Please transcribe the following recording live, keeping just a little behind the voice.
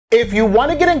If you want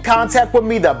to get in contact with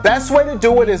me, the best way to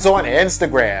do it is on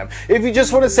Instagram. If you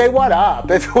just want to say what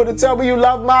up, if you want to tell me you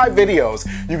love my videos,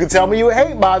 you can tell me you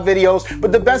hate my videos,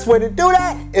 but the best way to do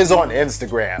that is on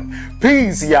Instagram.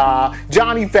 Peace, y'all.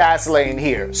 Jonny Fastlane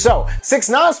here. So,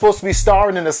 6ix9ine is supposed to be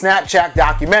starring in a Snapchat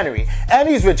documentary, and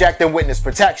he's rejecting witness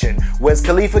protection. Wiz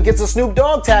Khalifa gets a Snoop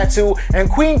Dogg tattoo, and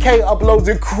Queen K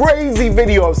uploads a crazy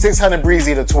video of 600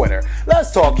 Breezy to Twitter.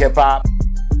 Let's talk hip-hop.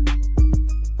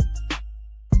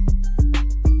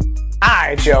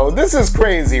 Alright, yo, this is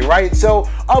crazy, right? So,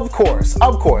 of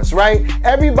course, right?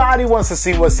 Everybody wants to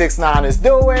see what 6ix9ine is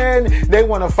doing. They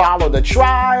want to follow the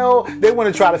trial. They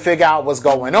want to try to figure out what's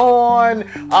going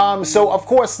on. So, of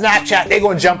course, Snapchat, they're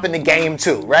going to jump in the game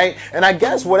too, right? And I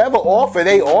guess whatever offer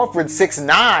they offered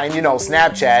 6ix9ine, you know,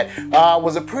 Snapchat,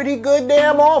 was a pretty good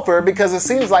damn offer because it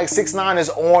seems like 6ix9ine is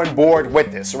on board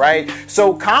with this, right?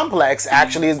 So, Complex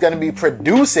actually is going to be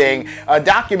producing a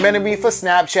documentary for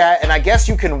Snapchat, and I guess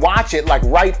you can watch it like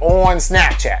right on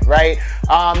Snapchat, right?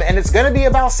 And it's gonna be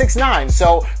about 6ix9ine.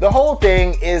 So the whole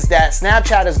thing is that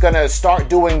Snapchat is gonna start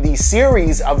doing these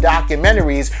series of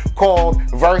documentaries called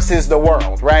Versus the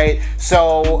World, right?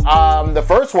 So the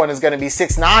first one is gonna be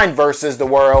 6ix9ine versus the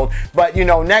world, but you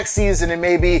know, next season it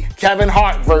may be Kevin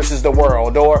Hart versus the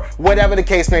world, or whatever the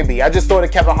case may be. I just thought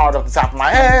of Kevin Hart off the top of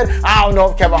my head. I don't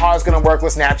know if Kevin Hart is gonna work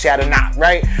with Snapchat or not,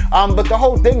 right? But the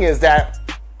whole thing is that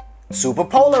super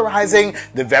polarizing.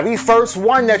 The very first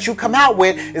one that you come out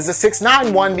with is the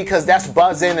 6ix9ine one because that's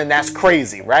buzzing and that's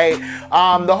crazy, right?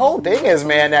 The whole thing is,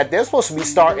 man, that they're supposed to be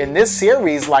starting this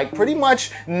series like pretty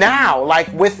much now,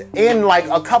 like within like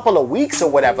a couple of weeks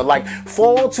or whatever, like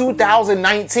fall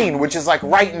 2019, which is like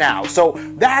right now. So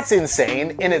that's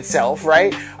insane in itself,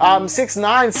 right?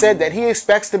 6ix9ine said that he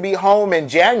expects to be home in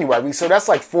January, so that's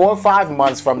like 4 or 5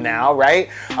 months from now, right?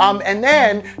 And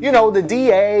then, you know, the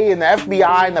DA and the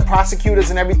FBI and the prosecutors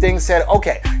and everything said,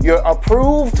 okay, you're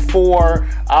approved for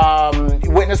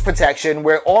witness protection.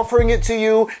 We're offering it to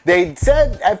you. They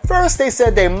said, at first they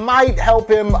said they might help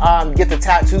him get the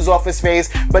tattoos off his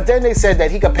face, but then they said that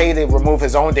he could pay to remove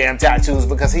his own damn tattoos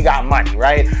because he got money,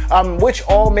 right? Which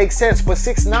all makes sense, but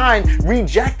 6ix9ine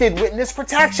rejected witness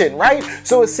protection, right?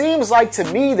 So it seems like to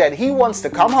me that he wants to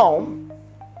come home,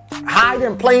 hide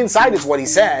in plain sight is what he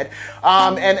said.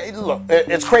 And look,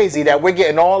 it's crazy that we're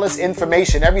getting all this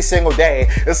information every single day.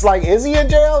 It's like, is he in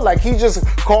jail? Like, he just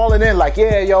calling in like,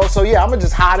 yeah, yo, so yeah, I'm gonna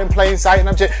just hide in plain sight. And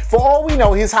I'm just, for all we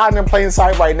know, he's hiding in plain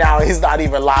sight right now. He's not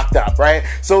even locked up, right?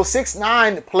 So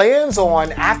 6ix9ine plans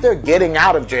on, after getting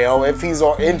out of jail, if he's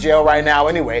in jail right now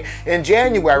anyway, in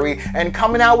January, and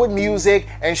coming out with music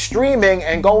and streaming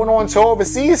and going on tour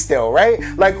overseas still, right?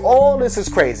 Like, all this is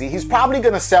crazy. He's probably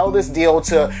gonna sell this deal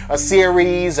to a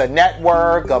series, a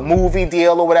network, a movie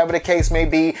deal, or whatever the case may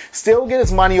be, still get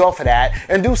his money off of that,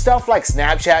 and do stuff like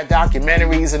Snapchat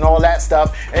documentaries and all that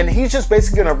stuff, and he's just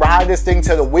basically gonna ride this thing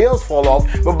till the wheels fall off.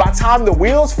 But by the time the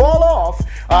wheels fall off,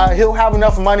 he'll have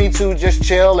enough money to just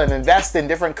chill and invest in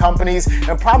different companies,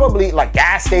 and probably like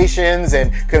gas stations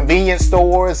and convenience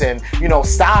stores and, you know,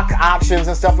 stock options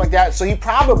and stuff like that. So he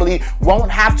probably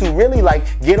won't have to really like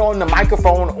get on the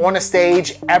microphone on a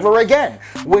stage ever again,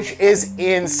 which is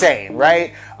insane,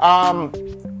 right?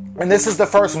 And this is the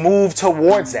first move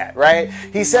towards that, right?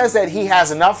 He says that he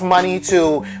has enough money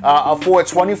to afford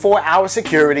 24-hour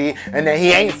security, and that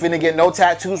he ain't finna get no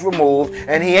tattoos removed,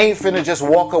 and he ain't finna just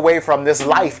walk away from this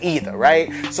life either,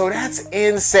 right? So that's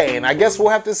insane. I guess we'll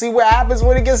have to see what happens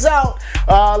when it gets out.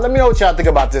 Let me know what y'all think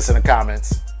about this in the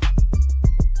comments.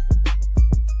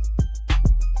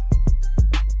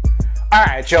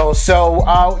 Alright, yo, so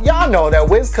y'all know that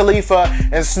Wiz Khalifa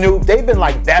and Snoop, they've been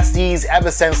like besties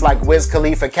ever since like Wiz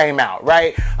Khalifa came out,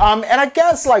 right? And I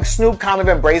guess like Snoop kind of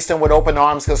embraced him with open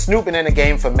arms because Snoop been in the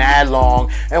game for mad long,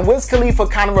 and Wiz Khalifa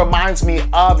kind of reminds me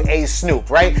of a Snoop,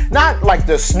 right? Not like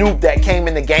the Snoop that came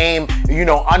in the game, you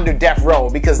know, under death row,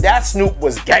 because that Snoop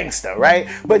was gangster, right?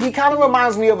 But he kind of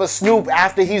reminds me of a Snoop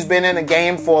after he's been in the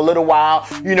game for a little while,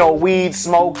 you know, weed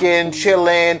smoking,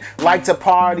 chilling, like to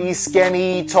party,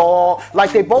 skinny, tall.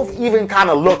 Like, they both even kind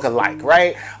of look alike,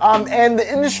 right? And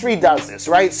the industry does this,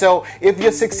 right? So if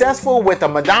you're successful with a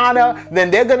Madonna, then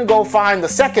they're gonna go find the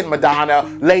second Madonna,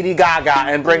 Lady Gaga,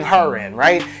 and bring her in,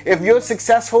 right? If you're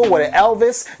successful with an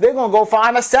Elvis, they're gonna go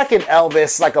find a second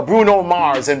Elvis, like a Bruno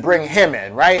Mars, and bring him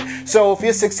in, right? So if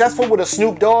you're successful with a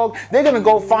Snoop Dogg, they're gonna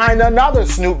go find another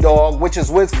Snoop Dogg, which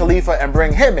is Wiz Khalifa, and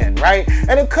bring him in, right?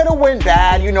 And it could have went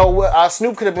bad, you know.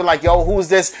 Snoop could have been like, yo, who's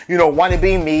this, you know, wanna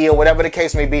be me, or whatever the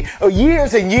case may be. Oh,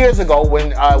 years and years ago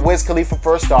when Wiz Khalifa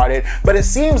first started, but it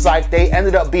seems like they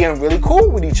ended up being really cool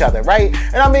with each other, right?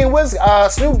 And I mean,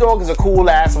 Snoop Dogg is a cool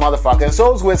ass motherfucker, and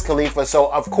so is Wiz Khalifa,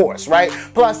 so of course, right?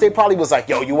 Plus, they probably was like,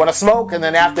 yo, you wanna smoke? And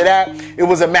then after that, it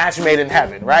was a match made in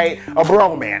heaven, right? A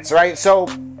bromance, right? So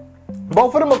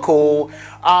both of them are cool.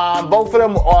 Both of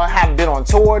them have been on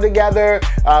tour together.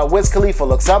 Wiz Khalifa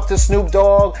looks up to Snoop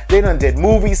Dogg. They done did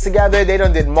movies together. They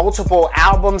done did multiple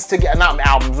albums together, not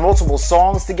albums, multiple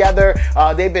songs together.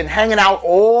 They've been hanging out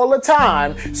all the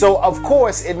time. So of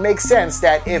course it makes sense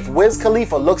that if Wiz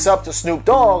Khalifa looks up to Snoop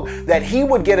Dogg, that he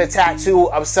would get a tattoo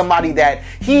of somebody that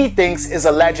he thinks is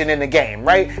a legend in the game,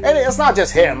 right? And it's not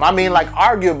just him. I mean, like,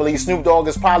 arguably Snoop Dogg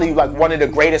is probably like one of the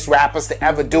greatest rappers to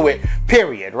ever do it,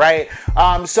 period, right?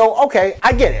 So okay,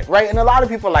 I get it, right? And a lot of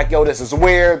people are like, yo, this is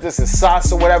weird, this is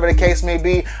sus, or whatever the case may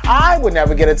be. I would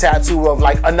never get a tattoo of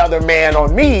like another man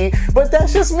on me, but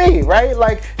that's just me, right?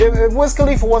 Like, if Wiz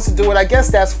Khalifa wants to do it, I guess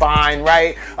that's fine,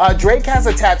 right? Drake has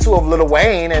a tattoo of Lil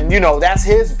Wayne, and you know, that's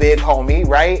his big homie,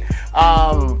 right?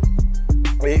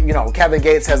 You know, Kevin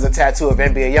Gates has a tattoo of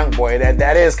NBA YoungBoy.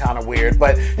 That is kind of weird,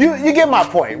 but you get my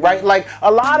point, right? Like,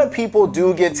 a lot of people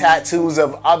do get tattoos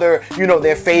of other, you know,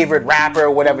 their favorite rapper,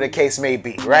 or whatever the case may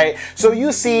be, right? So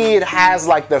you see it has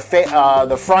like the front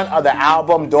of the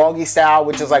album, Doggy Style,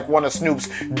 which is like one of Snoop's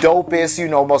dopest, you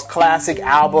know, most classic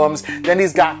albums. Then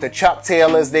he's got the Chuck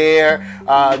Taylors there.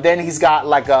 Then he's got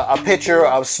like a picture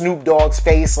of Snoop Dogg's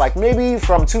face, like maybe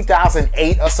from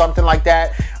 2008 or something like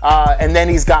that. And then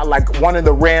he's got like one of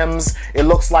the rims, it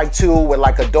looks like too, with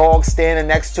like a dog standing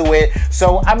next to it.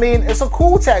 So I mean, it's a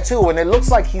cool tattoo, and it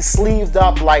looks like he sleeved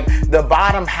up like the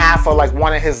bottom half of like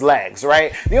one of his legs,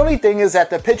 right? The only thing is that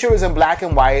the picture is in black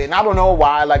and white, and I don't know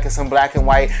why, like, it's in black and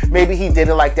white. Maybe he did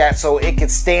it like that so it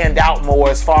could stand out more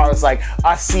as far as like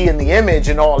us seeing the image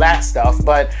and all that stuff.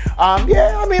 But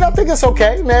yeah, I mean, I think it's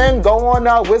okay, man. Go on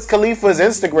Wiz Khalifa's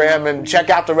Instagram and check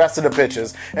out the rest of the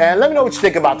pictures, and let me know what you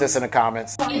think about this in the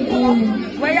comments.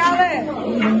 Where y'all at?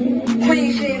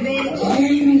 Queen shit, bitch.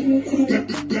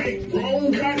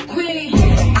 Queen.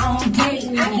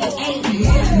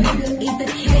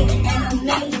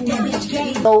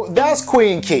 So that's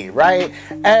Queen Key, right?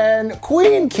 And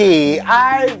Queen Key,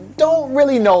 I don't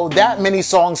really know that many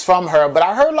songs from her, but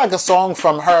I heard like a song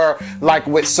from her like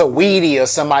with Saweetie or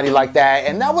somebody like that,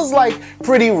 and that was like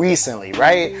pretty recently,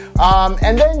 right?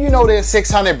 And then, you know, there's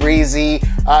 600 Breezy.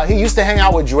 He used to hang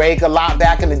out with Drake a lot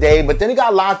back in the day, but then he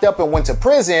got locked up and went to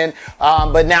prison,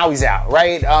 but now he's out,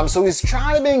 right? So he's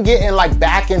trying to been getting like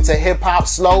back into hip hop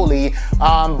slowly,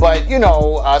 but you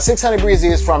know, 600 Breezy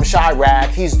is from Chirac.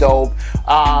 He's dope,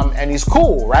 and he's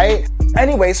cool, right?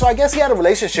 Anyway, so I guess he had a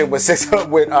relationship with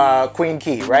Queen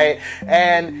Key, right?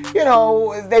 And, you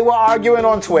know, they were arguing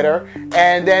on Twitter,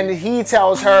 and then he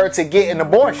tells her to get an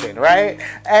abortion, right?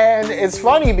 And it's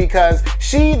funny because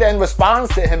she then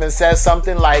responds to him and says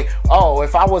something like, oh,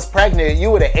 if I was pregnant, you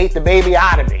would have ate the baby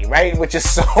out of me, right? Which is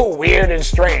so weird and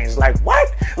strange. Like,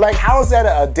 what? Like, how is that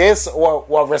a diss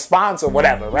or response or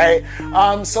whatever, right?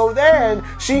 So then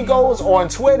she goes on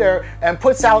Twitter and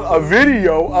puts out a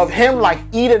video of him like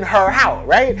eating her out,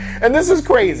 right? And this is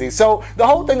crazy. So the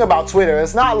whole thing about Twitter,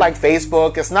 it's not like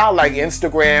Facebook, it's not like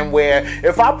Instagram, where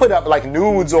if I put up like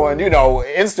nudes on, you know,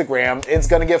 Instagram, it's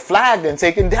gonna get flagged and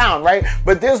taken down, right?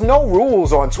 But there's no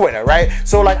rules on Twitter, right?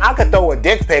 So like, I could throw a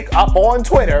dick pic up on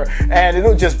Twitter and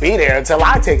it'll just be there until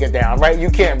I take it down, right? You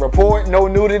can't report no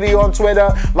nudity on Twitter.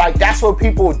 Like, that's what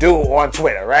people do on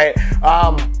Twitter, right?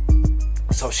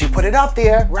 So she put it up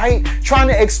there, right? Trying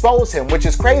to expose him, which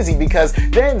is crazy because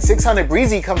then 600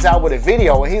 Breezy comes out with a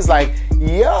video and he's like,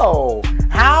 yo,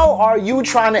 how are you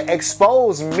trying to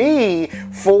expose me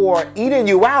for eating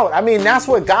you out? I mean, that's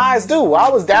what guys do. I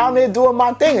was down there doing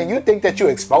my thing and you think that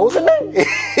you're exposing me?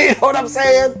 You know what I'm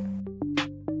saying?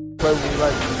 Like,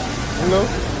 you know?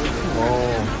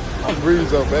 Oh, I'm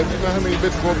Breezy up, baby. You know how many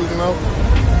bitches want to know?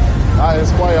 I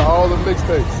inspire all the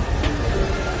mixtapes.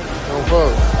 Don't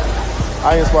fuck.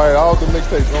 I inspired all the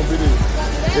mixtapes, don't believe.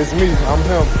 It's me, I'm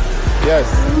him. Yes.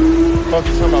 Fuck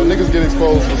you talking about. Niggas get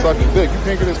exposed for sucking dick. You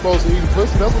can't get exposed to eating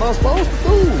pussy. That's what I'm supposed to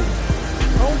do.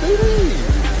 Don't believe.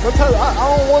 I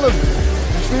don't want to,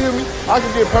 you feel me? I can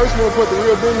get personal and put the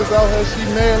real business out here. She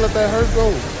mad, let that hurt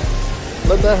go.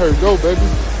 Let that hurt go, baby.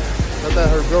 Let that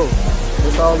hurt go.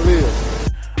 That's all it is.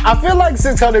 I feel like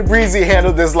 600 Breezy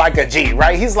handled this like a G,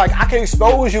 right? He's like, I can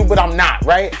expose you, but I'm not,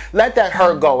 right? Let that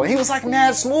hurt go. And he was like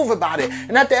mad smooth about it.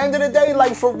 And at the end of the day,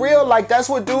 like for real, like that's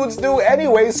what dudes do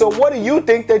anyway. So what do you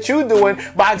think that you're doing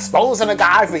by exposing a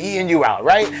guy for eating you out,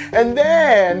 right? And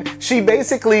then she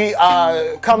basically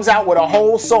comes out with a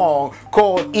whole song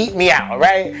called Eat Me Out,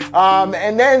 right?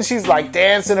 And then she's like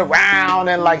dancing around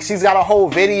and like she's got a whole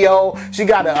video. She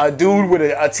got a dude with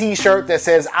a t-shirt that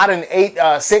says, I done ate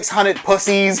 600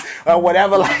 pussies or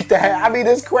whatever like that. I mean,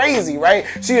 it's crazy, right?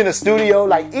 She in the studio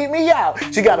like, eat me out.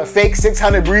 She got a fake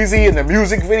 600 Breezy in the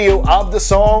music video of the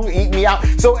song, Eat Me Out.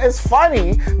 So it's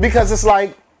funny because it's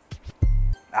like,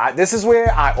 this is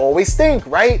where I always think,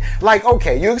 right? Like,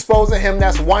 okay, you exposing him,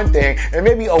 that's one thing. And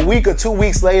maybe a week or 2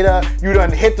 weeks later, you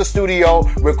done hit the studio,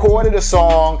 recorded a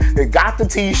song, got the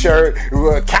t-shirt,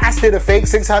 casted a fake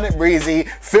 600 Breezy,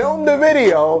 filmed the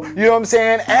video, you know what I'm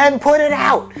saying? And put it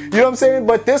out, you know what I'm saying?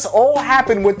 But this all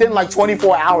happened within like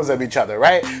 24 hours of each other,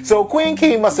 right? So Queen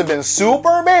Key must have been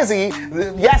super busy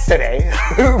yesterday,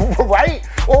 right?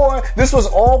 Or this was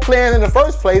all planned in the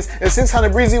first place and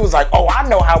 600 Breezy was like, oh, I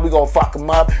know how we gonna fuck him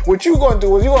up. What you gonna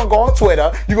do is you gonna go on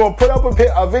Twitter, you gonna put up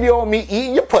a video of me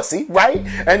eating your pussy, right?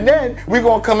 And then we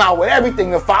gonna come out with everything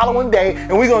the following day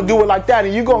and we gonna do it like that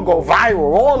and you gonna go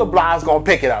viral. All the blogs gonna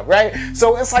pick it up, right?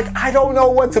 So it's like, I don't know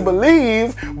what to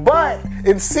believe, but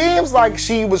it seems like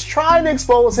she was trying to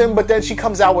expose him, but then she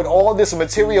comes out with all this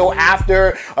material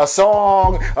after a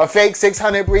song, a fake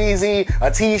 600 Breezy, a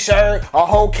t-shirt, a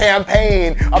whole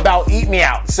campaign about Eat Me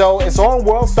Out. So it's on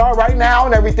World Star right now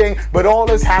and everything, but all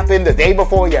this happened the day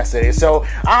before yesterday. So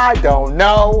I don't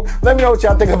know. Let me know what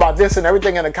y'all think about this and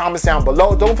everything in the comments down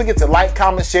below. Don't forget to like,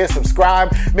 comment, share,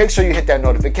 subscribe. Make sure you hit that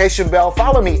notification bell.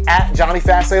 Follow me at Jonny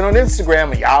Fastlane on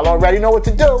Instagram and y'all already know what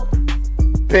to do.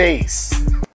 Peace.